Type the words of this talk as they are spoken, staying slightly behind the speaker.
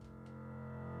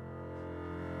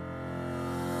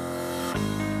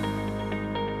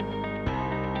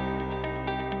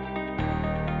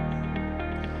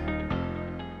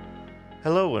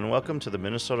Hello, and welcome to the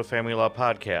Minnesota Family Law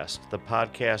Podcast, the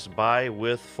podcast by,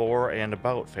 with, for, and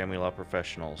about family law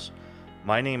professionals.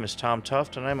 My name is Tom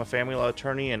Tuft, and I'm a family law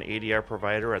attorney and ADR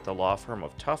provider at the law firm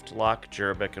of Tuft, Locke,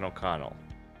 Jerebeck, and O'Connell.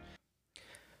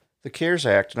 The CARES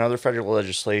Act and other federal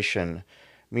legislation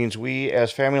means we,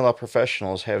 as family law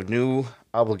professionals, have new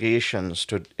obligations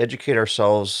to educate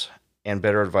ourselves and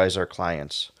better advise our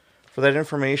clients. For that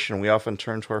information, we often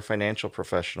turn to our financial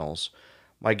professionals.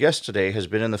 My guest today has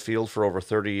been in the field for over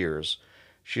 30 years.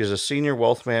 She is a senior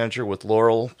wealth manager with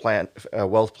Wealth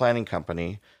Planning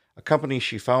Company, a company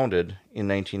she founded in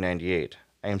 1998.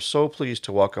 I am so pleased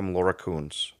to welcome Laura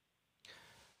Kunz.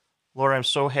 Laura, I'm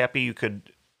so happy you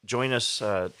could join us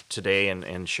today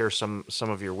and share some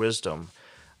of your wisdom.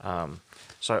 I'll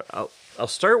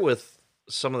start with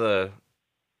some of the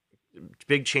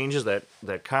big changes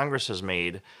that Congress has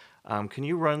made. Can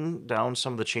you run down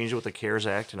some of the changes with the CARES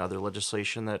Act and other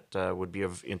legislation that would be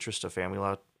of interest to family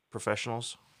law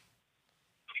professionals?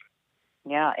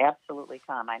 Yeah, absolutely,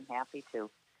 Tom. I'm happy to.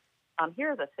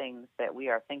 Here are the things that we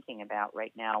are thinking about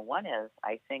right now. One is,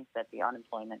 I think that the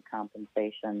unemployment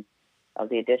compensation of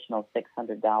the additional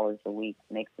 $600 a week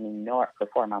for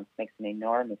 4 months makes an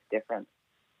enormous difference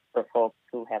for folks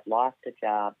who have lost a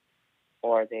job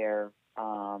or their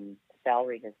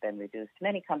salary has been reduced.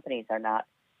 Many companies are not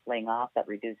laying off, but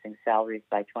reducing salaries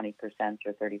by 20%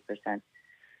 or 30%,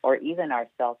 or even are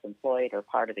self-employed or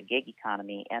part of the gig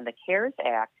economy. And the CARES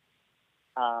Act,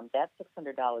 that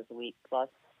 $600 a week plus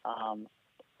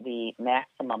the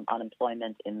maximum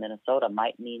unemployment in Minnesota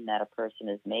might mean that a person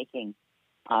is making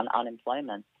on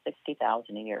unemployment $60,000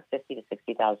 a year, $50,000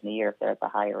 to $60,000 a year if they're at the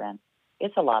higher end.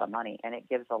 It's a lot of money, and it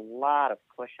gives a lot of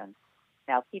cushion.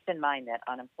 Now, keep in mind that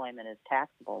unemployment is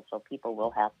taxable, so people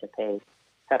will have to pay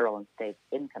federal and state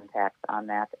income tax on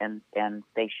that, and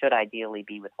they should ideally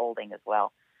be withholding as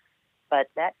well. But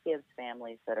that gives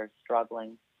families that are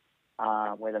struggling,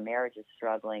 where the marriage is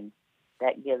struggling,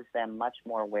 that gives them much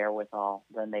more wherewithal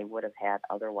than they would have had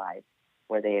otherwise,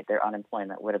 where their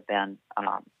unemployment would have been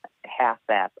half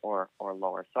that or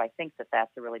lower. So I think that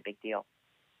that's a really big deal.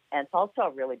 And it's also a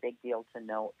really big deal to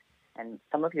note, and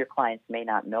some of your clients may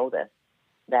not know this,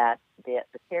 that the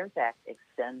CARES Act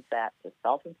extends that to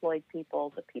self-employed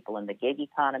people, the people in the gig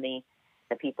economy,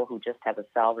 the people who just have a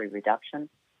salary reduction.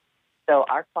 So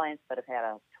our clients that have had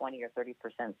a 20 or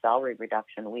 30% salary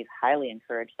reduction, we've highly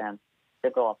encouraged them to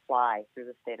go apply through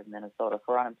the state of Minnesota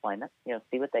for unemployment,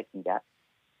 see what they can get.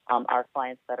 Our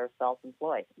clients that are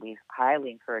self-employed, we've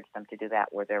highly encouraged them to do that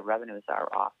where their revenues are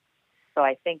off. So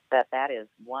I think that is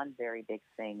one very big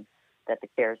thing that the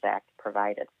CARES Act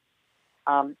provided.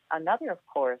 Another, of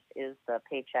course, is the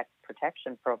Paycheck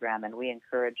Protection Program, and we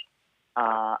encourage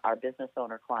our business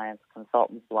owner clients,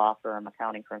 consultants, law firm,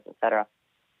 accounting firms, et cetera,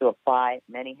 to apply.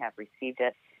 Many have received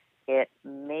it. It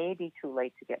may be too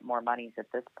late to get more monies at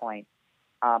this point,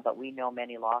 but we know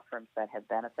many law firms that have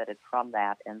benefited from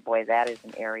that, and boy, that is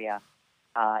an area,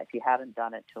 if you haven't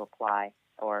done it, to apply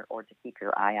or to keep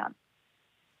your eye on.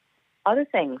 Other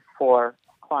things for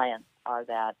clients are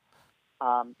that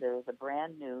there is a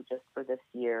brand new, just for this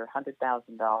year,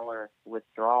 $100,000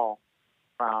 withdrawal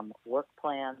from work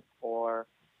plans or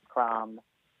from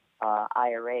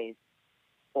IRAs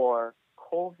for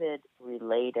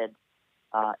COVID-related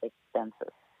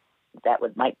expenses. That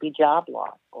might be job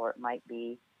loss, or it might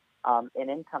be an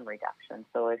income reduction.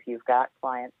 So if you've got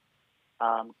clients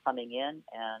coming in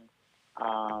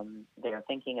and they're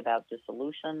thinking about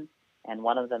dissolution, and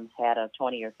one of them's had a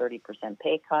 20 or 30%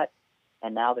 pay cut,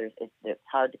 and now it's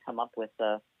hard to come up with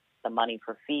the money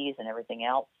for fees and everything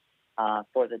else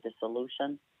for the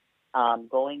dissolution,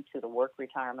 going to the work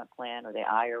retirement plan or the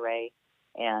IRA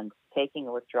and taking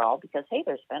a withdrawal because, hey,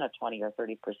 there's been a 20 or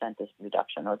 30%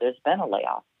 reduction or there's been a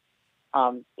layoff,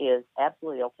 is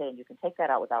absolutely okay. And you can take that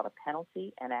out without a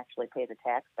penalty and actually pay the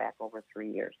tax back over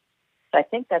 3 years. So I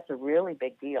think that's a really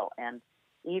big deal, and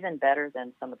even better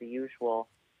than some of the usual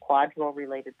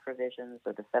quadro-related provisions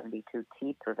or the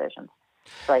 72T provisions.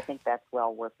 So I think that's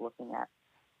well worth looking at.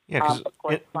 Yeah,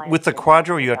 because with the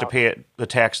quadro, you have to pay the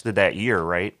tax that year,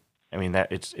 right? I mean,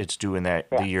 that it's due in the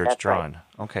year it's drawn.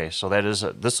 Right. Okay, so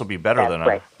this will be better than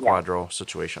a quadro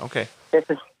situation. Okay. This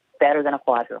is better than a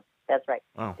quadro. That's right.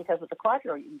 Oh. Because with the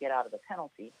quadro, you can get out of the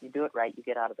penalty. If you do it right, you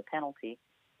get out of the penalty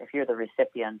if you're the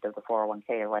recipient of the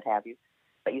 401k or what have you.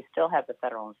 But you still have the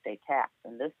federal and state tax.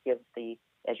 And this gives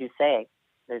as you say,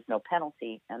 there's no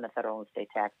penalty, and the federal and state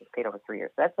tax is paid over 3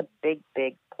 years. So that's a big,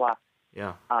 big plus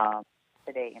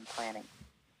today in planning.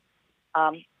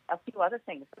 A few other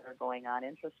things that are going on.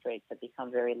 Interest rates have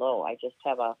become very low. I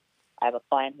have a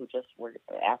client who we're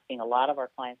asking a lot of our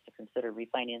clients to consider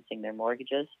refinancing their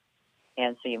mortgages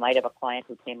And so you might have a client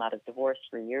who came out of divorce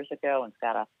 3 years ago and's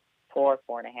got a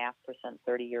 4.5%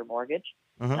 30-year mortgage.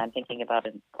 Mm-hmm. And I'm thinking about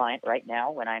a client right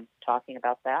now when I'm talking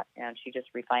about that, and she just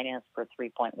refinanced for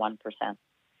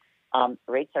 3.1%.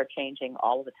 Rates are changing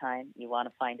all the time. You want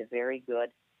to find a very good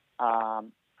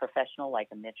professional like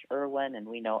a Mitch Irwin, and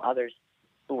we know others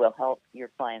who will help your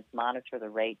clients monitor the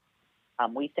rate.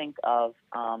 We think of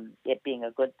it being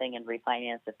a good thing in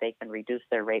refinance if they can reduce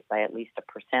their rate by at least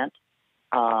 1%.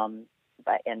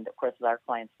 And of course, with our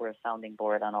clients, we're a sounding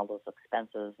board on all those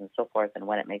expenses and so forth, and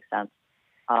when it makes sense.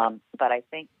 But I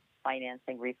think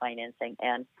financing, refinancing,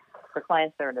 and for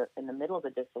clients that are in the middle of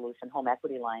the dissolution, home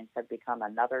equity lines have become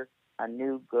a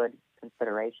new good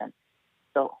consideration.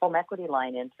 So home equity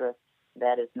line interest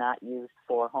that is not used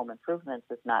for home improvements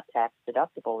is not tax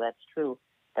deductible. That's true.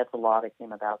 That's a law that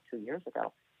came about 2 years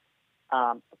ago.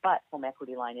 But home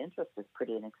equity line interest is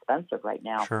pretty inexpensive right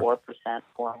now, Sure. 4%,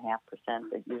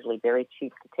 4.5%. It's usually very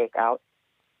cheap to take out.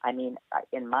 I mean,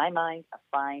 in my mind, a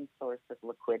fine source of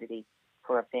liquidity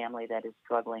for a family that is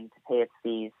struggling to pay its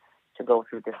fees, to go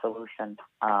through dissolution,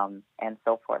 and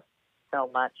so forth. So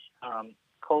much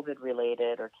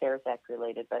COVID-related or CARES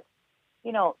Act-related, but,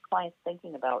 clients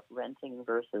thinking about renting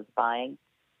versus buying,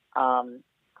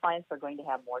 clients are going to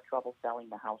have more trouble selling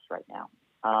the house right now.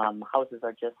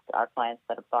 Our clients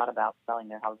that have thought about selling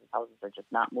their houses are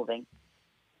just not moving.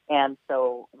 And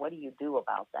so what do you do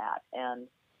about that? And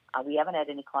we haven't had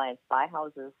any clients buy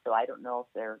houses, so I don't know if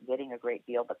they're getting a great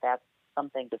deal, but that's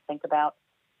something to think about.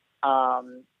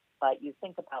 But you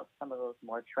think about some of those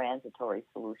more transitory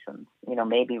solutions,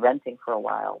 maybe renting for a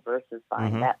while versus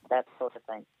buying, Mm-hmm. that sort of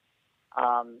thing.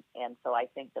 And so I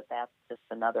think that that's just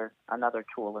another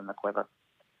tool in the quiver.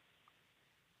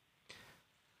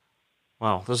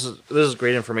 Wow, this is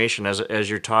great information. As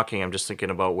you're talking, I'm just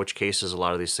thinking about which cases a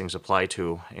lot of these things apply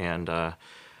to, and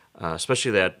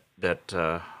especially that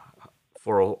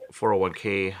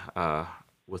 401k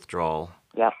withdrawal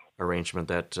Yep. arrangement.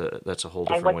 That's a whole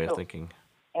And different way of thinking.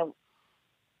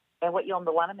 And what you'll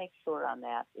want to make sure on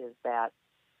that is that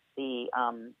the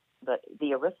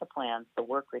ERISA plans, the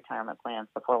work retirement plans,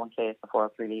 the 401ks, the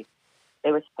 403bs,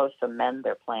 they were supposed to amend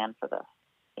their plan for this.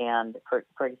 And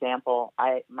for example,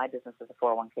 my business is a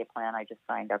 401k plan. I just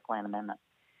signed our plan amendment.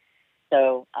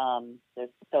 So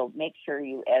so make sure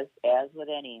you, as with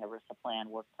any ERISA plan,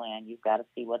 work plan, you've got to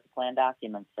see what the plan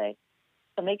documents say.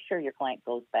 So make sure your client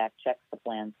goes back, checks the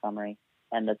plan summary,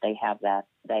 and that they have that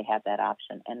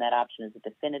option, and that option is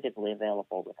definitively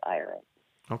available with IRA.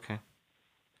 Okay.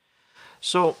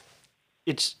 So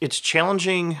it's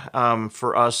challenging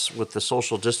for us with the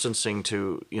social distancing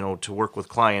to work with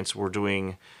clients. We're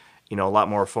doing a lot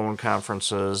more phone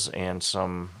conferences and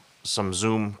some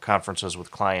Zoom conferences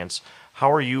with clients.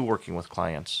 How are you working with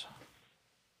clients?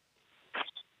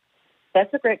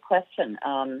 That's a great question.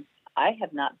 I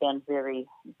have not been very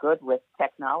good with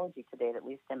technology to date, at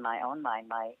least in my own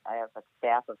mind. I have a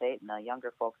staff of 8, and the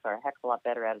younger folks are a heck of a lot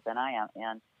better at it than I am.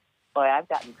 And boy, I've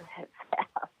gotten good at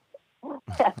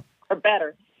fast or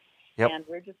better. Yep. And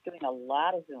we're just doing a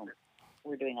lot of Zoom.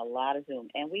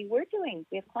 And we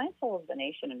have clients all over the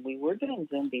nation, and we were doing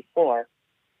Zoom before.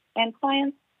 And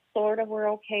clients sort of were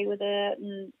okay with it,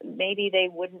 and maybe they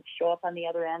wouldn't show up on the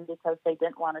other end because they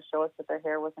didn't want to show us that their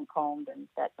hair wasn't combed and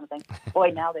that kind of thing.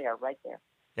 Boy, now they are right there.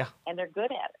 Yeah. And they're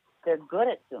good at it. They're good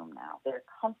at Zoom now. They're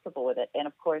comfortable with it. And,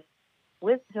 of course,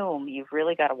 with Zoom, you've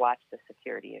really got to watch the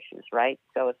security issues, right?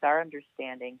 So it's our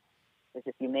understanding is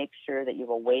if you make sure that you have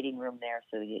a waiting room there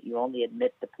so that you only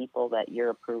admit the people that you're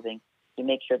approving, you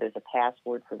make sure there's a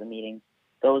password for the meeting,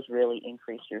 those really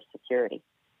increase your security.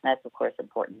 That's, of course,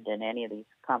 important in any of these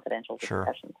confidential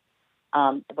discussions.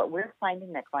 Sure. But we're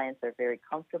finding that clients are very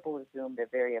comfortable with Zoom. They're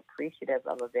very appreciative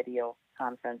of a video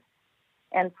conference.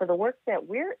 And for the work that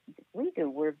we do,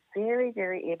 we're very,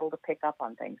 very able to pick up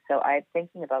on things. So I'm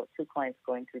thinking about 2 clients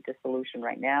going through dissolution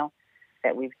right now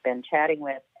that we've been chatting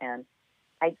with. And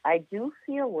I do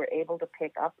feel we're able to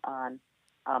pick up on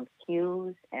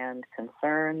cues and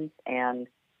concerns, and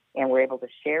we're able to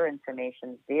share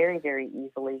information very, very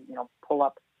easily, pull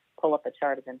up a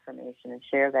chart of information and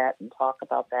share that and talk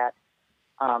about that,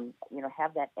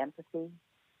 have that empathy.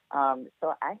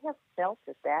 So I have felt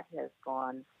that has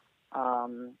gone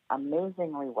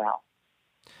amazingly well.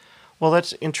 Well,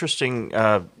 that's interesting.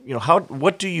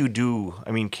 What do you do?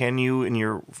 I mean, can you in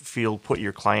your field put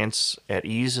your clients at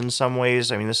ease in some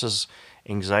ways? I mean, this is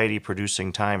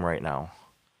anxiety-producing time right now.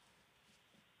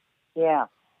 Yeah.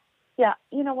 Yeah,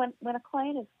 when a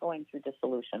client is going through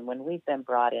dissolution, when we've been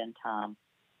brought in, Tom,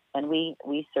 and we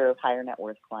serve higher net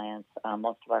worth clients,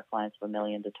 most of our clients have $1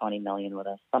 million to $20 million with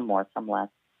us, some more, some less.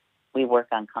 We work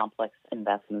on complex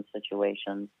investment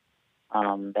situations.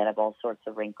 that have all sorts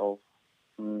of wrinkles,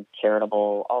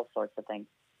 charitable, all sorts of things.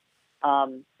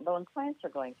 But when clients are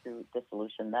going through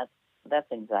dissolution,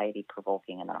 that's anxiety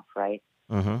provoking enough, right?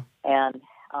 Mm-hmm. And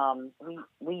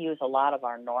we use a lot of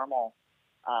our normal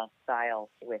style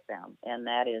with them, and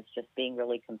that is just being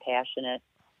really compassionate,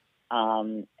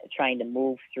 trying to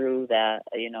move through the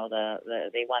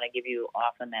they want to give you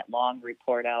often that long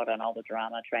report out on all the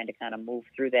drama, trying to kind of move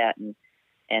through that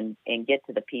and get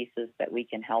to the pieces that we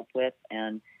can help with,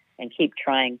 and keep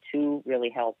trying to really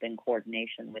help in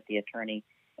coordination with the attorney,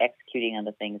 executing on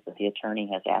the things that the attorney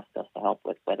has asked us to help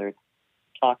with, whether it's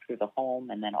talk through the home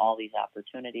and then all these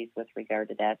opportunities with regard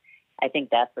to that. I think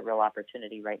that's a real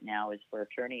opportunity right now, is for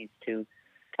attorneys to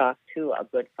talk to a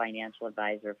good financial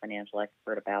advisor, financial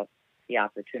expert about the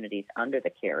opportunities under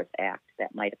the CARES Act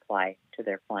that might apply to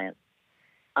their clients.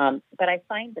 But I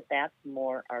find that that's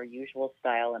more our usual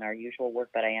style and our usual work,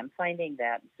 but I am finding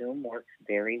that Zoom works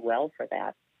very well for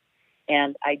that.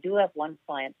 And I do have one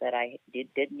client that I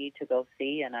did need to go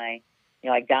see, and I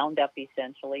gowned up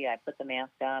essentially. I put the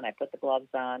mask on, I put the gloves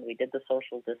on, we did the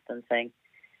social distancing,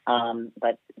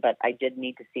 but I did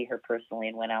need to see her personally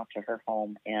and went out to her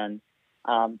home, and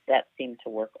that seemed to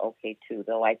work okay too.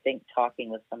 Though I think talking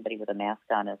with somebody with a mask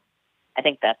on I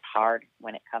think that's hard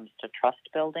when it comes to trust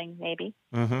building, maybe.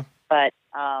 Mm-hmm. But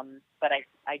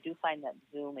I do find that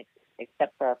Zoom,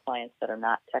 except for our clients that are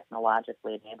not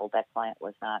technologically enabled, that client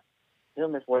was not.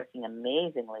 Zoom is working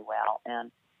amazingly well,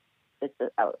 and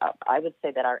I would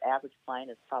say that our average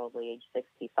client is probably age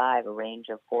 65, a range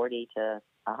of 40 to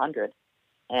 100,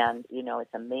 and it's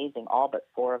amazing. All but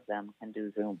 4 of them can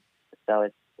do Zoom, so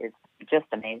it's just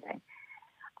amazing.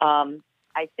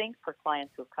 I think for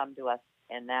clients who've come to us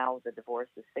and now the divorce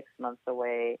is 6 months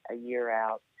away, a year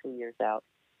out, 2 years out,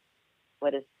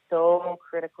 what is so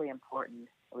critically important,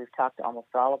 we've talked to almost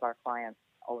all of our clients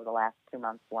over the last 2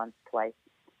 months, once, twice.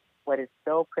 What is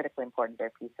so critically important to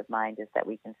their peace of mind is that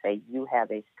we can say you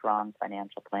have a strong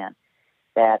financial plan,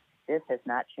 that this has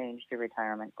not changed your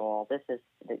retirement goal. This is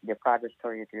your progress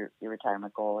toward your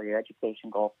retirement goal or your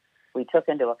education goal. We took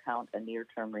into account a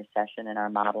near-term recession in our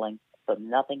modeling, so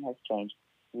nothing has changed.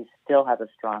 You still have a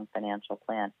strong financial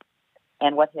plan.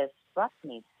 And what has struck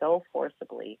me so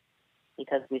forcibly,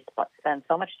 because we spend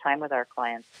so much time with our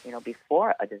clients,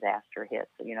 before a disaster hits,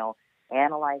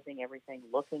 analyzing everything,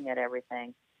 looking at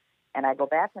everything. And I go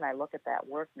back and I look at that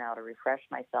work now to refresh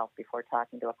myself before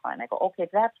talking to a client. I go, okay,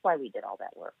 that's why we did all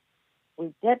that work.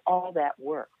 We did all that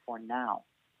work for now,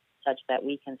 such that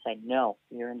we can say, no,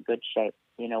 you're in good shape.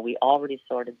 We already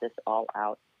sorted this all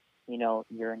out.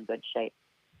 You're in good shape.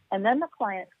 And then the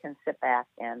clients can sit back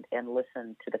and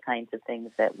listen to the kinds of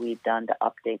things that we've done to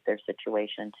update their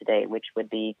situation today, which would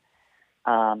be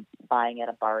buying at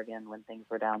a bargain when things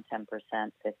were down 10%,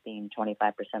 15,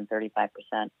 25%,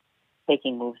 35%,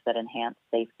 taking moves that enhance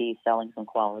safety, selling some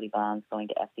quality bonds, going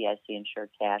to FDIC-insured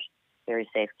cash, very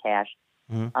safe cash,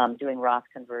 doing Roth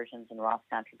conversions and Roth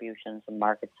contributions when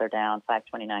markets are down,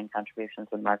 529 contributions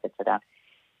when markets are down.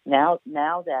 Now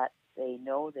that they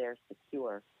know they're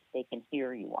secure, they can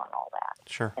hear you on all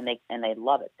that. Sure. And they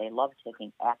love it. They love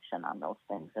taking action on those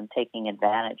things and taking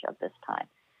advantage of this time.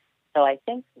 So I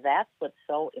think that's what's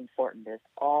so important, is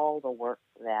all the work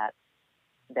that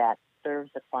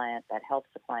serves the client, that helps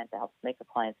the client, that helps make the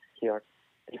client secure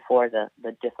before the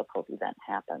difficult event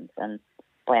happens. And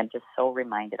boy, I'm just so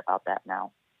reminded about that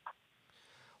now.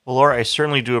 Well, Laura, I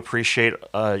certainly do appreciate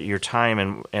your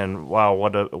time, and wow,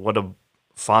 what a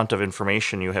font of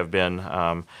information you have been.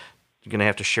 I'm going to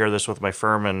have to share this with my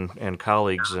firm and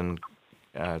colleagues, and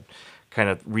kind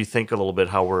of rethink a little bit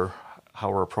how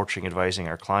we're approaching advising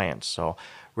our clients. So,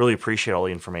 really appreciate all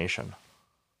the information.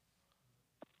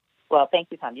 Well, thank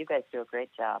you, Tom. You guys do a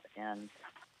great job, and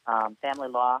family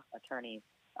law attorneys,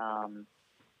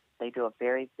 they do a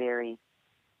very, very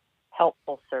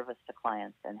helpful service to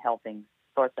clients and helping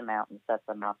sort them out and set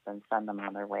them up and send them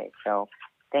on their way. So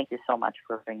thank you so much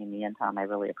for bringing me in, Tom. I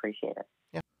really appreciate it.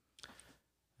 Yeah. I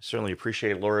certainly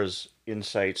appreciate Laura's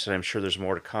insights, and I'm sure there's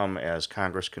more to come as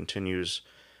Congress continues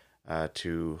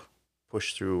to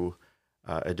push through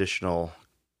additional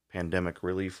pandemic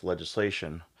relief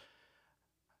legislation.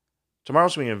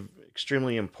 Tomorrow's going to be an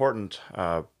extremely important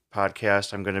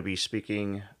podcast. I'm going to be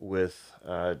speaking with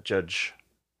Judge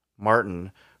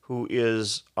Martin, who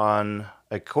is on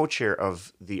a co-chair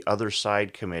of the Other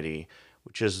Side Committee,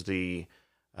 which is the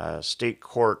state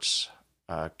courts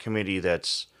committee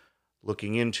that's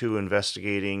looking into,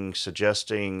 investigating,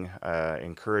 suggesting,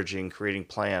 encouraging, creating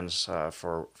plans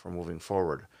for moving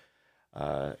forward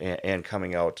and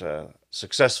coming out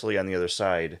successfully on the other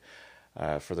side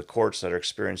for the courts that are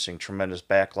experiencing tremendous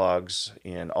backlogs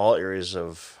in all areas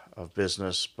of of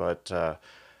business, but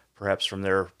perhaps from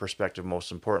their perspective,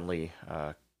 most importantly,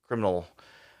 criminal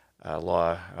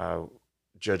law.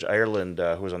 Judge Ireland,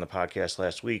 who was on the podcast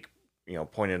last week,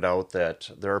 pointed out that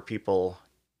there are people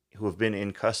who have been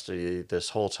in custody this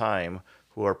whole time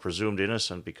who are presumed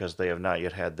innocent because they have not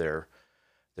yet had their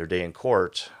day in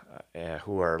court,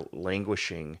 who are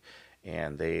languishing,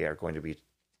 and they are going to be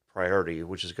priority,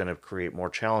 which is going to create more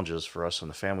challenges for us in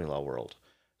the family law world.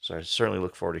 So I certainly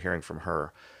look forward to hearing from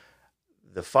her.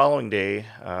 The following day,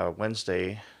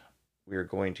 Wednesday, we are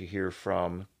going to hear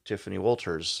from Tiffany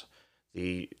Wolters,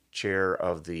 the chair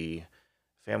of the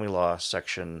family law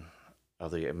section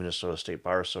of the Minnesota State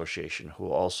Bar Association, who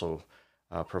will also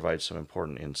provide some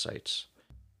important insights.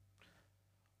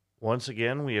 Once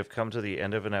again, we have come to the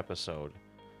end of an episode.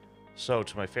 So,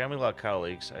 to my family law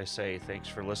colleagues, I say thanks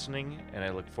for listening, and I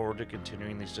look forward to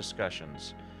continuing these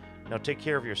discussions. Now, take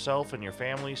care of yourself and your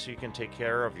family so you can take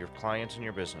care of your clients and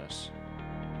your business.